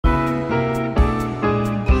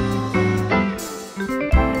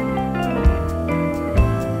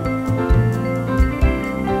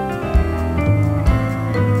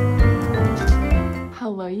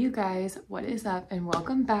guys, what is up, and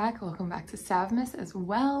welcome back to Savmas as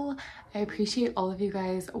well. I appreciate all of you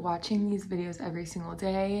guys watching these videos every single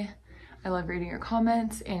day. I love reading your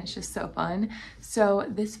comments and it's just so fun. So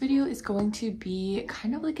this video is going to be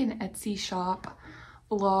kind of like an Etsy shop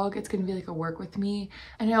vlog. It's gonna be like a work with me,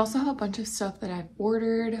 and I also have a bunch of stuff that I've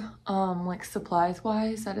ordered like supplies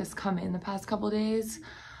wise that has come in the past couple days.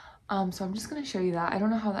 So I'm just gonna show you that. I don't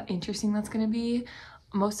know how interesting that's gonna be.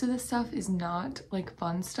 Most of this stuff is not like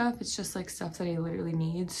fun stuff, it's just like stuff that I literally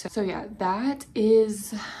need. So yeah, that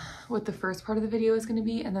is what the first part of the video is going to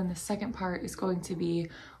be, and then the second part is going to be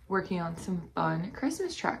working on some fun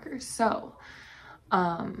Christmas trackers. So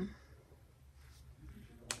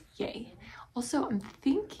yay. Also, I'm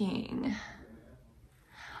thinking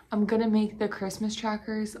I'm gonna make the Christmas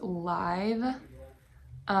trackers live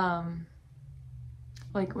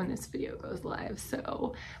like when this video goes live.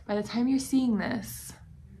 So by the time you're seeing this,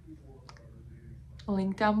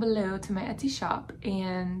 link down below to my Etsy shop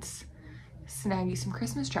and snag you some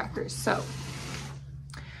Christmas trackers. So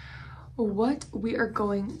what we are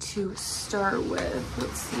going to start with,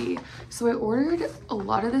 let's see. So I ordered a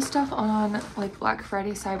lot of this stuff on like Black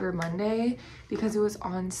Friday, Cyber Monday because it was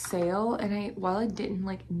on sale, and while I didn't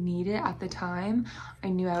like need it at the time, I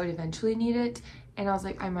knew I would eventually need it, and I was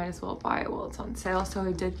like, I might as well buy it while it's on sale. So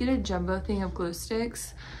I did get a jumbo thing of glue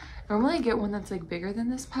sticks. Normally I get one that's like bigger than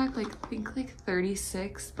this pack, like I think like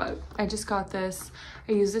 36, but I just got this.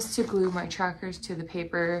 I use this to glue my trackers to the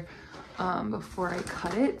paper before I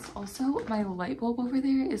cut it. Also, my light bulb over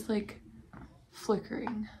there is like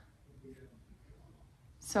flickering,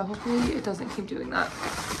 so hopefully it doesn't keep doing that.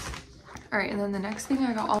 All right, and then the next thing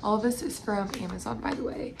I got, all of this is from Amazon, by the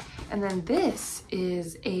way. And then this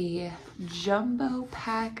is a jumbo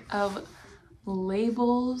pack of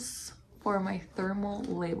labels for my thermal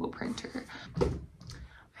label printer. I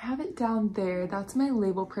have it down there, that's my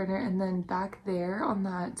label printer, and then back there on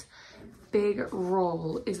that big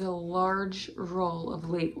roll is a large roll of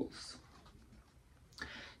labels.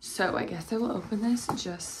 So I guess I will open this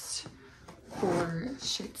just for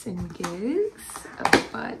shits and gigs,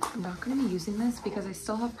 but I'm not going to be using this because I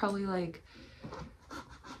still have probably like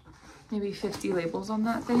maybe 50 labels on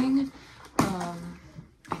that thing.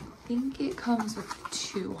 I think it comes with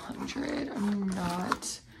 200. I'm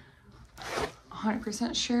not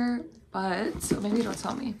 100% sure, but so maybe it'll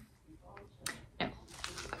tell me. No,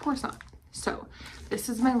 of course not. So this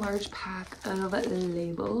is my large pack of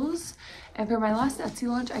labels, and for my last Etsy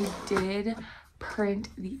launch I did print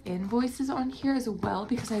the invoices on here as well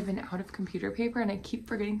because I've been out of computer paper and I keep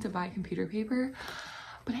forgetting to buy computer paper.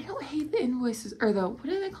 But I don't hate the invoices, or the, what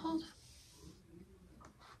are they called?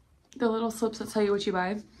 The little slips that tell you what you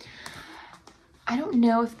buy. I don't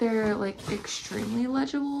know if they're like extremely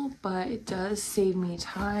legible, but it does save me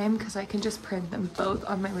time because I can just print them both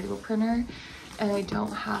on my label printer and I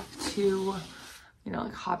don't have to, you know,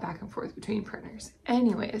 like hop back and forth between printers.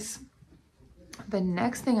 Anyways, the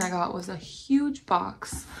next thing I got was a huge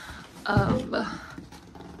box of what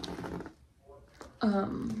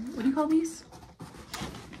do you call these?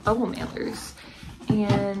 Bubble mailers.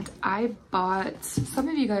 And I bought, some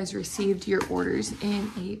of you guys received your orders in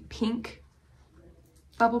a pink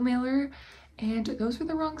bubble mailer, and those were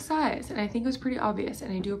the wrong size, and I think it was pretty obvious,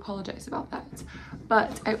 and I do apologize about that.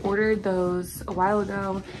 But I ordered those a while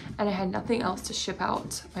ago and I had nothing else to ship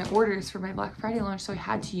out my orders for my Black Friday launch, so I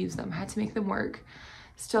had to use them. I had to make them work.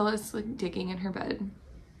 Stella is like digging in her bed,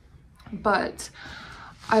 but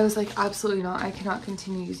I was like, absolutely not, I cannot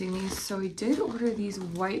continue using these. So I did order these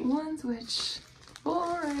white ones, which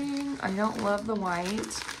boring. I don't love the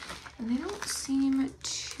white, and they don't seem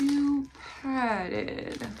too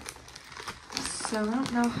padded. So I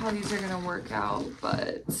don't know how these are gonna work out,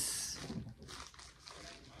 but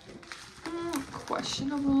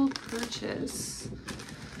questionable purchase.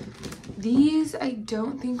 These I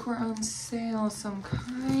don't think were on sale, so I'm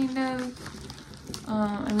kind of,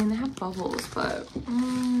 I mean they have bubbles, but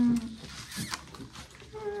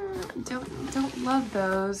don't love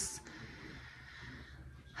those.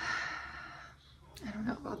 I don't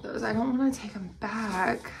know about those. I don't want to take them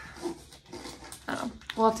back. I don't know.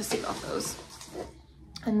 We'll have to see about those.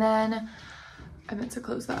 And then I meant to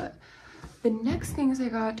close that. The next things I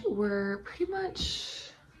got were pretty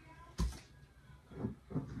much,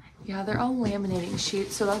 yeah, they're all laminating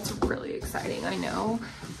sheets, so that's really exciting, I know,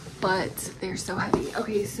 but they're so heavy.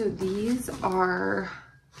 Okay, so these are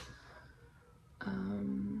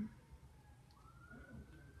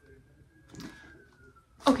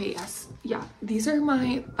okay, yes, yeah, these are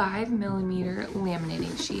my 5mm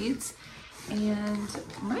laminating sheets, And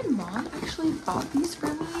my mom actually bought these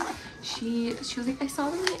for me. She was like, I saw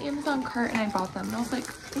them in the Amazon cart and I bought them. And I was like,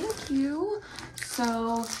 thank you.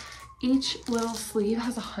 So each little sleeve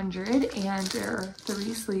has 100 and there are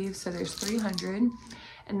 3 sleeves, so there's 300.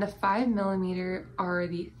 And the 5mm are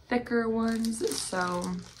the thicker ones. So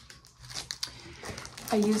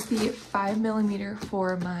I use the 5mm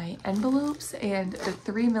for my envelopes and the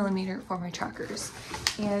 3mm for my trackers.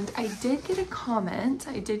 And I did get a comment.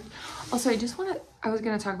 I was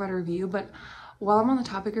gonna talk about a review, but while I'm on the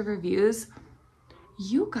topic of reviews,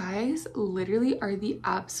 you guys literally are the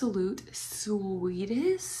absolute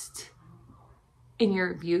sweetest in your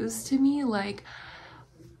reviews to me. Like,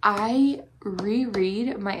 I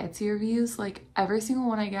reread my Etsy reviews, like every single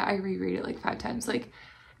one I get, I reread it like 5 times. Like,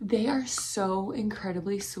 they are so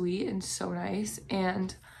incredibly sweet and so nice,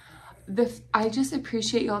 and I just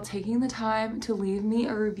appreciate y'all taking the time to leave me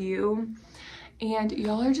a review, and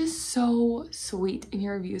y'all are just so sweet in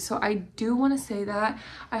your reviews. So I do want to say that.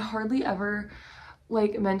 I hardly ever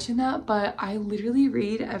like mention that, but I literally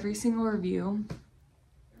read every single review,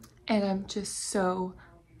 and I'm just so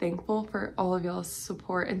thankful for all of y'all's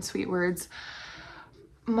support and sweet words.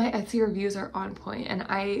 My Etsy reviews are on point and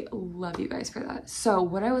I love you guys for that. So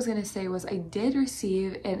what I was gonna say was, I did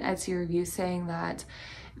receive an Etsy review saying that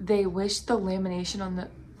they wish the lamination on the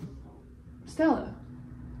Stella,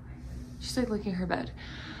 she's like licking her bed.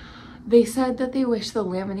 They said that they wish the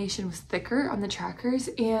lamination was thicker on the trackers.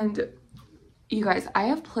 And you guys, I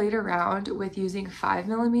have played around with using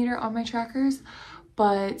 5mm on my trackers,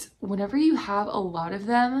 but whenever you have a lot of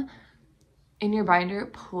them in your binder,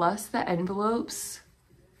 plus the envelopes,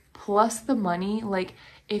 plus the money, like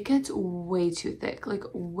it gets way too thick, like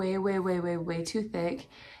way too thick,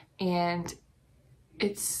 and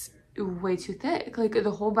it's way too thick. Like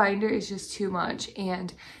the whole binder is just too much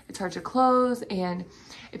and it's hard to close. And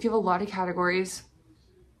if you have a lot of categories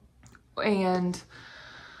and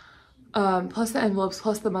plus the envelopes,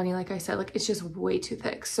 plus the money, like I said, like it's just way too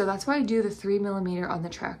thick. So that's why I do the 3mm on the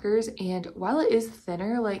trackers. And while it is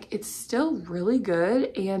thinner, like it's still really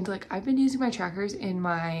good. And like I've been using my trackers in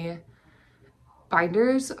my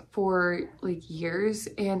binders for like years,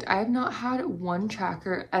 and I have not had one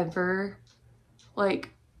tracker ever like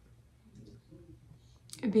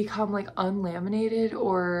become like unlaminated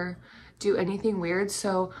or do anything weird.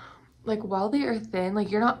 So like while they are thin,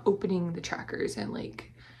 like you're not opening the trackers and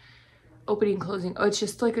like opening, closing. Oh, it's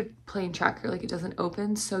just like a plain tracker, like it doesn't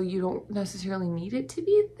open, so you don't necessarily need it to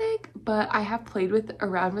be thick. But I have played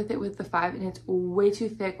around with it with the 5, and it's way too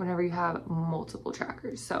thick whenever you have multiple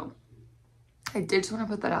trackers. So I did just want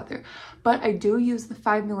to put that out there. But I do use the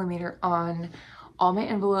 5mm on all my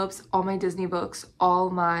envelopes, all my Disney books,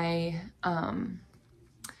 all my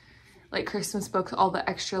like Christmas books, all the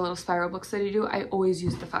extra little spiral books that I do. I always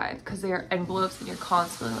use the 5 because they are envelopes and you're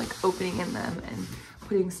constantly like opening in them and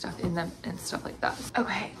putting stuff in them and stuff like that.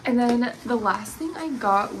 Okay, and then the last thing I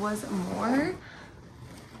got was more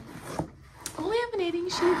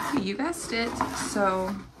laminating sheets. You guessed it.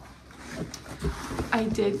 So I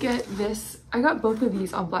did get this. I got both of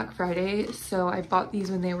these on Black Friday, so I bought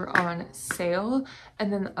these when they were on sale.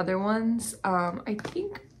 And then the other ones, I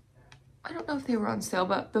don't know if they were on sale,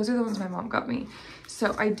 but those are the ones my mom got me.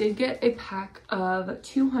 So I did get a pack of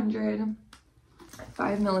 200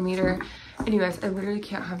 5mm. And you guys, I literally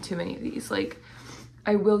can't have too many of these. Like,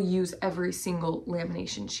 I will use every single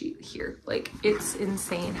lamination sheet here. Like, it's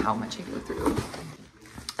insane how much I go through.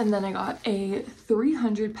 And then I got a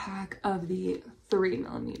 300 pack of the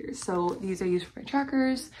 3mm. So these I use for my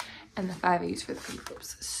trackers, and the 5 I use for the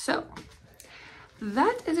envelopes. So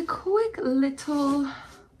that is a quick little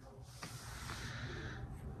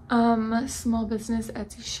small business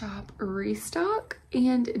Etsy shop restock.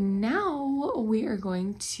 And now we are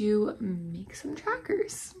going to make some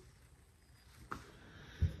trackers.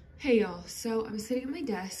 Hey y'all, so I'm sitting at my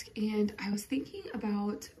desk and I was thinking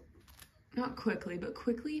about, not quickly, but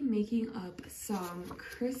quickly making up some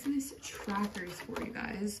Christmas trackers for you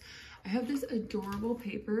guys. I have this adorable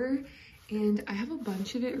paper and I have a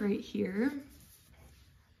bunch of it right here.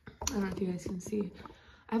 I don't know if you guys can see.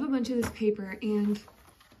 I have a bunch of this paper, and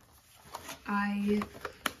I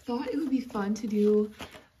thought it would be fun to do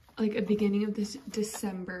like a beginning of this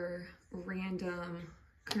December random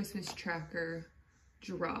Christmas tracker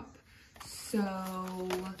drop. So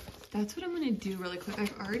that's what I'm gonna do really quick.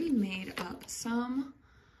 I've already made up some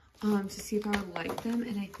to see if I would like them,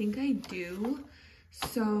 and I think I do.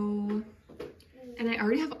 So, and I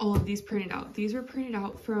already have all of these printed out. These were printed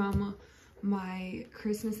out from my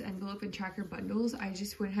Christmas envelope and tracker bundles, I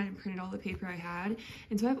just went ahead and printed all the paper I had.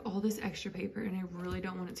 And so I have all this extra paper and I really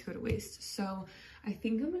don't want it to go to waste. So I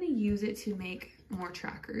think I'm gonna use it to make more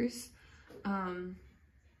trackers. And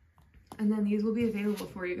then these will be available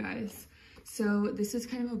for you guys. So this is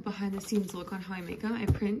kind of a behind the scenes look on how I make them. I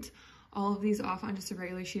print all of these off on just a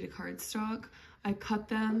regular sheet of cardstock. I cut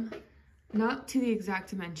them, not to the exact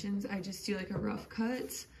dimensions, I just do like a rough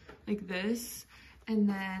cut like this. And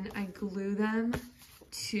then I glue them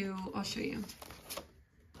to, I'll show you.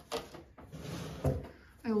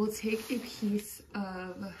 I will take a piece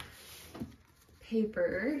of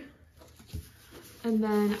paper and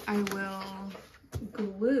then I will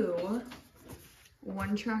glue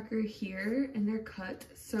one tracker here, and they're cut.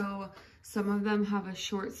 So some of them have a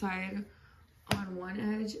short side on one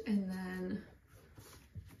edge and then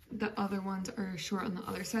the other ones are short on the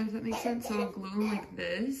other side, if that makes sense. So I'll glue them like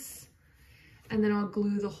this. And then I'll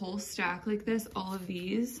glue the whole stack like this, all of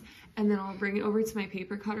these, and then I'll bring it over to my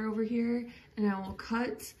paper cutter over here and I will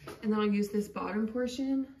cut, and then I'll use this bottom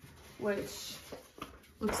portion, which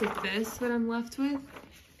looks like this, what I'm left with,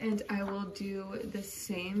 and I will do the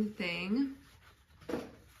same thing.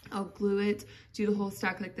 I'll glue it, do the whole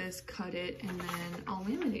stack like this, cut it, and then I'll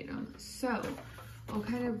laminate them. So I'll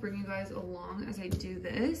kind of bring you guys along as I do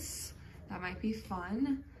this. That might be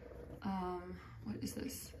fun. What is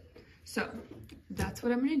this? So that's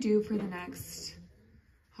what I'm gonna do for the next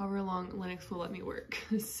however long Linux will let me work.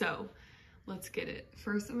 So let's get it.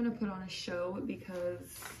 First, I'm gonna put on a show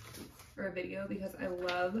or a video, because I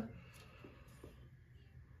love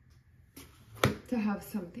to have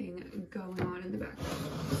something going on in the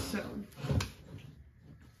background. So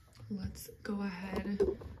let's go ahead.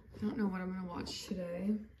 I don't know what I'm gonna watch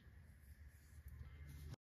today.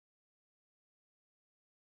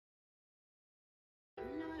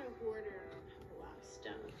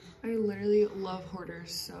 I literally love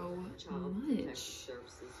Hoarders so much. I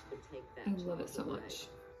love it so much.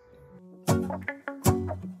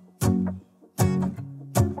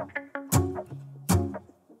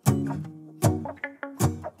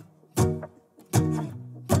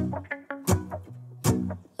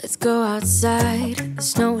 Let's go outside, the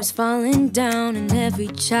snow is falling down and every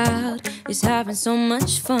child is having so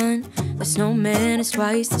much fun. The snowman is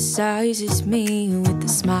twice the size as me, with a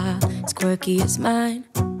smile as quirky as mine.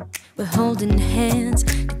 We're holding hands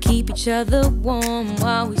to keep each other warm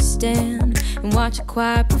while we stand and watch a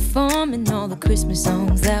choir performing all the Christmas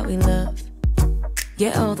songs that we love.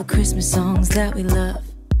 Yeah, all the Christmas songs that we love.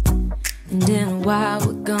 And in a while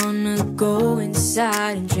we're gonna go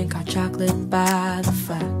inside and drink our chocolate by the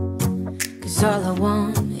fire. 'Cause all I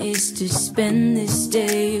want is to spend this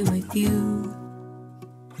day with you.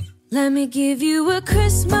 Let me give you a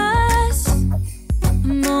Christmas, a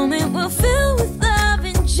moment we'll fill with love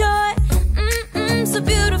and joy. So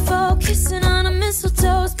beautiful, kissing on a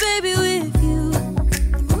mistletoe, baby, with you.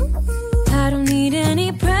 I don't need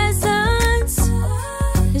any presents,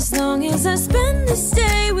 as long as I spend this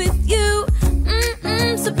day with you.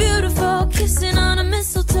 So beautiful, kissing on a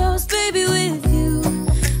mistletoe, baby, with you.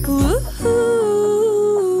 Ooh.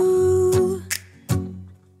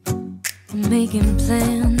 I'm making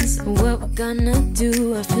plans for what we're gonna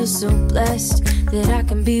do. I feel so blessed that I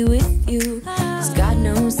can be with you, 'cause God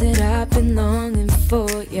knows that I've been longing for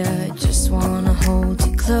you. I just wanna hold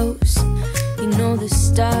you close. You know the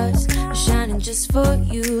stars are shining just for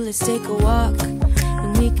you. Let's take a walk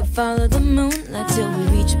and we can follow the moonlight till we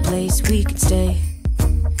reach a place we can stay.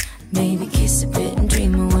 Maybe kiss a bit and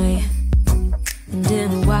dream away. And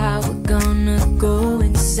in a while we're gonna go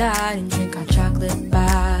inside and drink our chocolate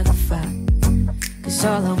by the fire. 'Cause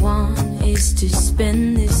all I want is to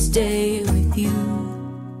spend this day with you.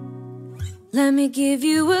 Let me give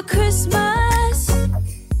you a Christmas,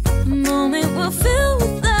 a moment we'll fill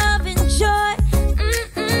with love and joy.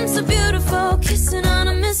 So beautiful, kissing on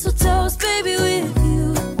a mistletoe, baby, with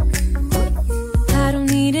you. I don't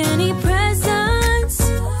need any presents,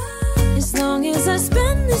 as long as I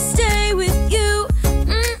spend this day with you.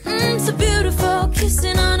 So beautiful,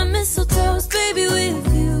 kissing on a mistletoe, baby,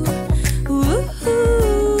 with you. Ooh.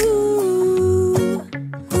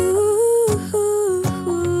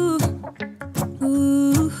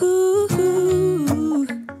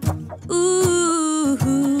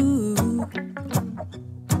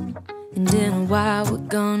 While we're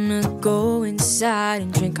gonna go inside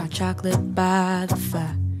and drink our chocolate by the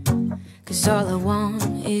fire. 'Cause all I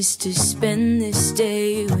want is to spend this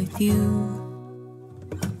day with you.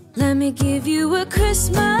 Let me give you a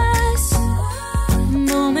Christmas, a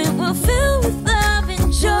moment we'll fill with love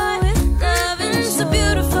and joy. Love and so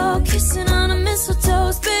beautiful, kissing on a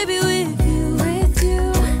mistletoe, baby, with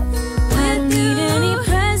you. I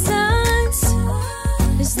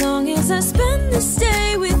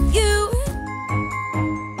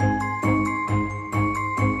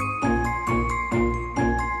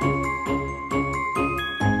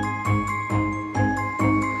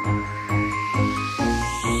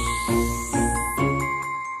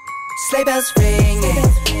Sleigh bells ringing,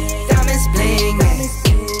 diamonds blinging,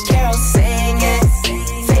 carols singing,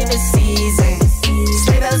 favorite season.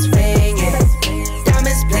 Sleigh bells ringing,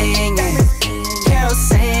 diamonds blinging, carols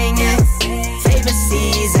singing, favorite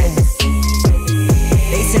season.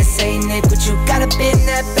 They said, Saint Nick, what you got up in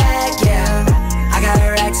that bag, yeah. I got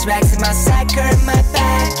racks in my sack or in my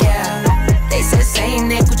bag, yeah. They said, Saint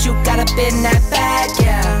Nick, what you got up in that bag,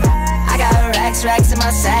 yeah. I got racks in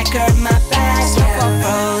my sack or in my bag, yeah. Snowfall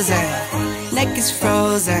frozen, neck is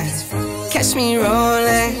frozen, catch me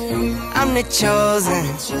rolling, I'm the chosen.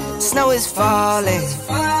 Snow is falling,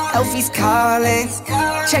 Elfie's calling,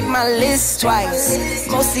 check my list twice,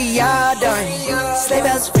 most of y'all done. Sleigh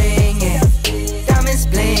bells ringing, diamonds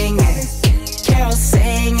blinging, carols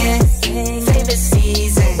singing, favorite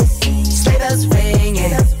season. Sleigh bells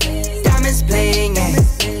ringing, diamonds blinging,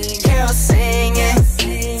 carols singing,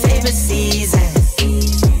 favorite season.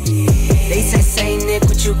 They say, Saint Nick,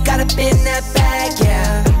 what you got up in that bag,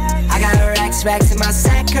 yeah. I got racks in my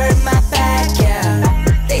sack or in my bag, yeah.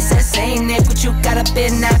 They said, Saint Nick, what you got up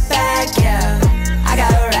in that bag, yeah. I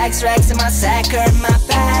got racks in my sack or in my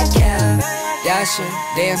bag, yeah. Dasher,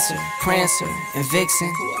 Dancer, Prancer, and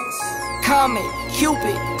Vixen, Comet,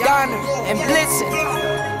 Cupid, Donner, and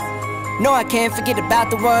Blitzen. No, I can't forget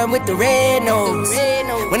about the one with the red nose.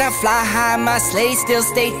 When I fly high, my sleigh still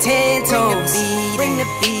stay 10 toes. Bring the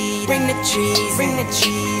beat, bring the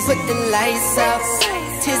trees, put the lights up,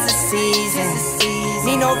 'tis the season.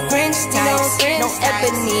 Need no Grinch types, no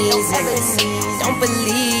Ebenezer. Don't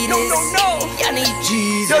believe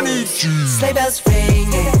this, y'all need Jesus. Sleigh bells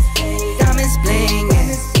ringing, diamonds blinging,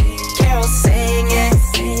 carols singing,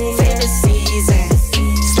 favorite season.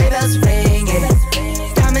 Sleigh bells ringing,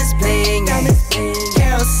 diamonds blinging,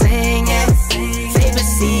 carols singing,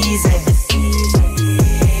 favorite season.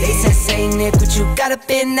 They said, Saint Nick, what you got up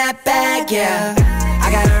in that bag, yeah. I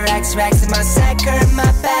got racks in my sack or in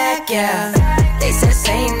my bag, yeah. They said,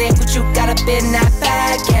 Saint Nick, what you got up in that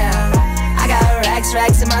bag, yeah. I got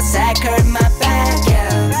racks in my sack or in my bag,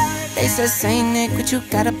 yeah. They said, Saint Nick, what you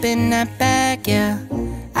got up in that bag, yeah.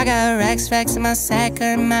 I got racks in my sack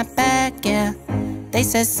or in my bag, yeah. They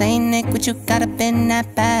said, Saint Nick, what you got up in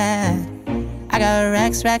that bag. I got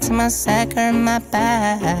racks in my sack or in my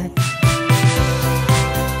bag.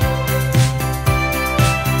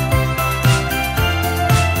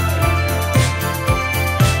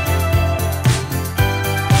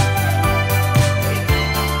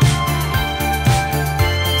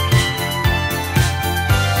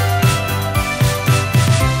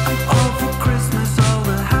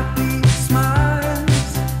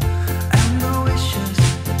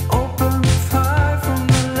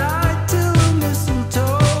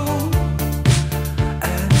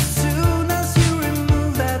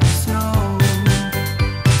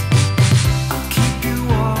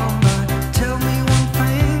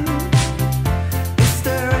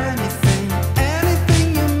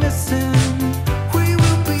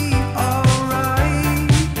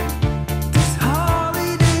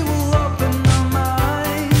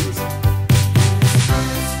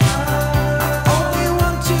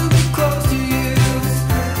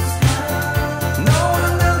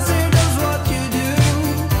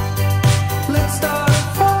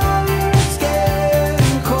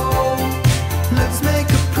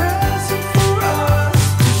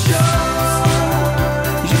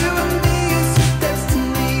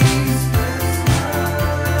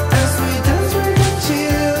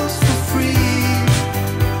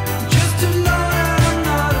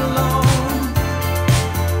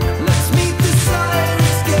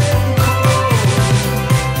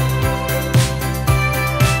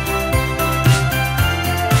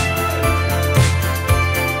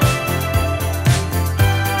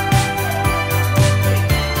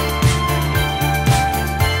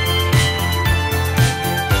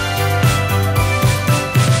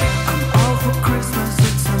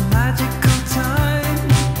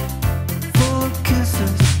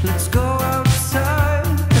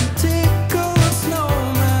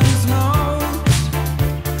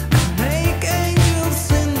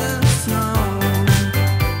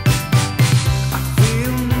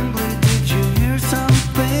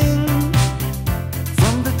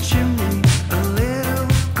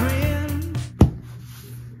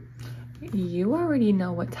 You already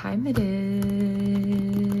know what time it is.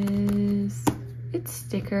 It's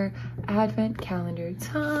sticker advent calendar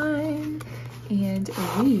time, and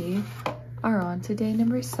we are on to day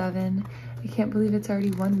number 7. I can't believe it's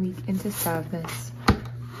already 1 week into Savmas.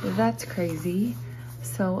 That's crazy.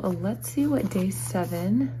 So let's see what day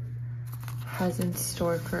 7 has in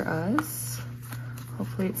store for us.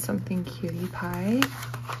 Hopefully it's something cutie pie.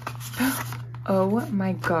 Oh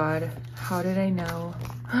my God, how did I know?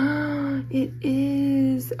 It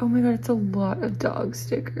is, oh my God, it's a lot of dog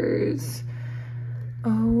stickers.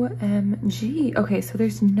 OMG. Okay, so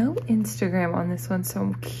there's no Instagram on this one, so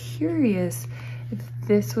I'm curious if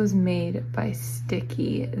this was made by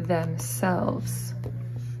Sticky themselves.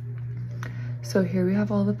 So here we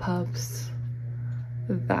have all the pups.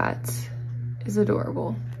 That is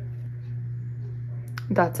adorable.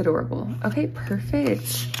 That's adorable. Okay,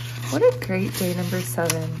 perfect. What a great day number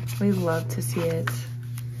 7. We love to see it.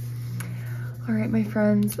 All right, my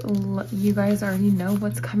friends, you guys already know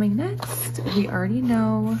what's coming next. We already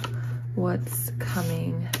know what's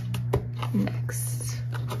coming next.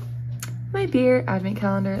 My beer advent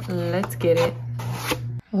calendar, let's get it.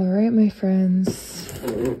 All right, my friends,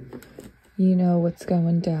 you know what's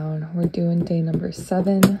going down. We're doing day number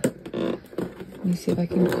 7. Let me see if I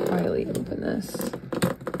can quietly open this.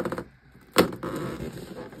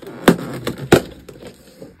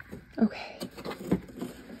 Okay.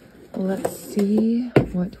 Let's see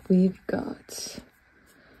what we've got.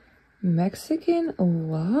 Mexican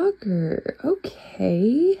lager.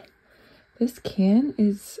 Okay. This can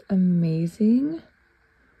is amazing.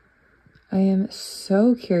 I am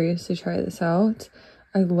so curious to try this out.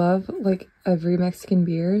 I love like every Mexican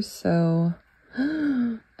beer, so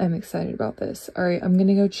I'm excited about this. All right, I'm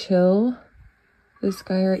gonna go chill this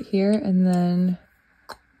guy right here and then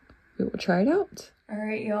we will try it out. All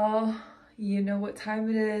right, y'all. You know what time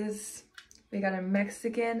it is. We got a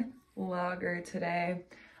Mexican lager today.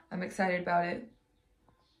 I'm excited about it.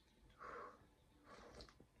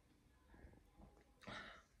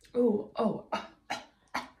 Ooh, oh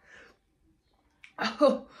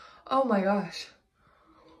my gosh.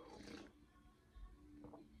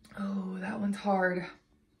 Oh, that one's hard.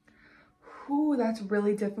 Ooh, that's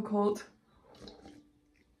really difficult.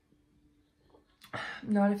 I'm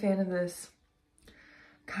not a fan of this.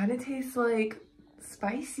 Kind of tastes like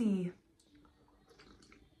spicy.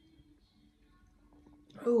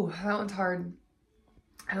 Oh, that one's hard.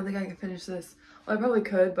 I don't think I can finish this. Well, I probably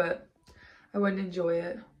could, but I wouldn't enjoy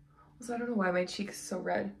it. Also, I don't know why my cheek is so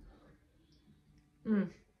red. I'm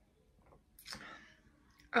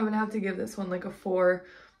gonna have to give this one like a 4,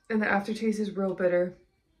 and the aftertaste is real bitter.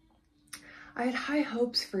 I had high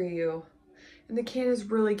hopes for you, and the can is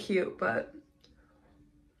really cute, but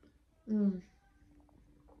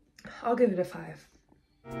I'll give it a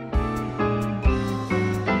 5.